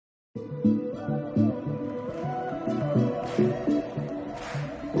When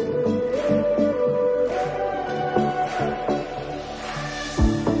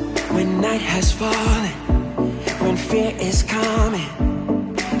night has fallen, when fear is coming,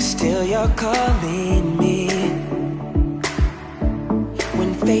 still you're calling me.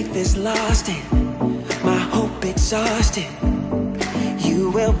 When faith is lost and my hope exhausted,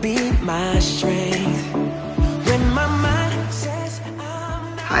 you will be my strength. When my mind says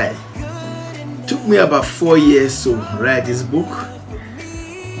I'm Hi. Took me about 4 years to write this book.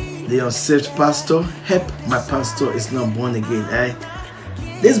 The Unsaved Pastor, Help My Pastor Is Not Born Again.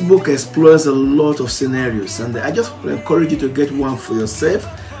 This book explores a lot of scenarios, and I just encourage you to get one for yourself,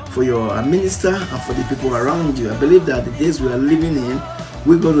 for your minister, and for the people around you. I believe that the days we are living in,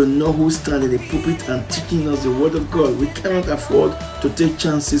 we're going to know who's standing in the pulpit and teaching us the word of God. We cannot afford to take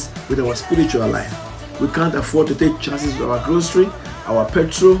chances with our spiritual life. We can't afford to take chances with our grocery, our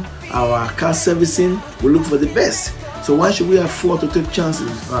petrol, our car servicing. We look for the best. So why should we afford to take chances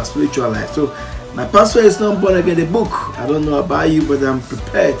with our spiritual life? So My Pastor Is Not Born Again, the book. I don't know about you, but I'm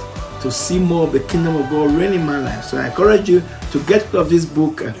prepared to see more of the kingdom of God reign in my life. So I encourage you to get hold of this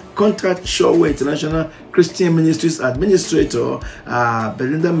book. Contact Shoreway International Christian Ministries Administrator,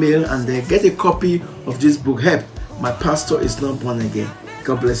 Belinda Mail, and get a copy of this book, Help My Pastor Is Not Born Again.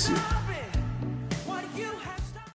 God bless you.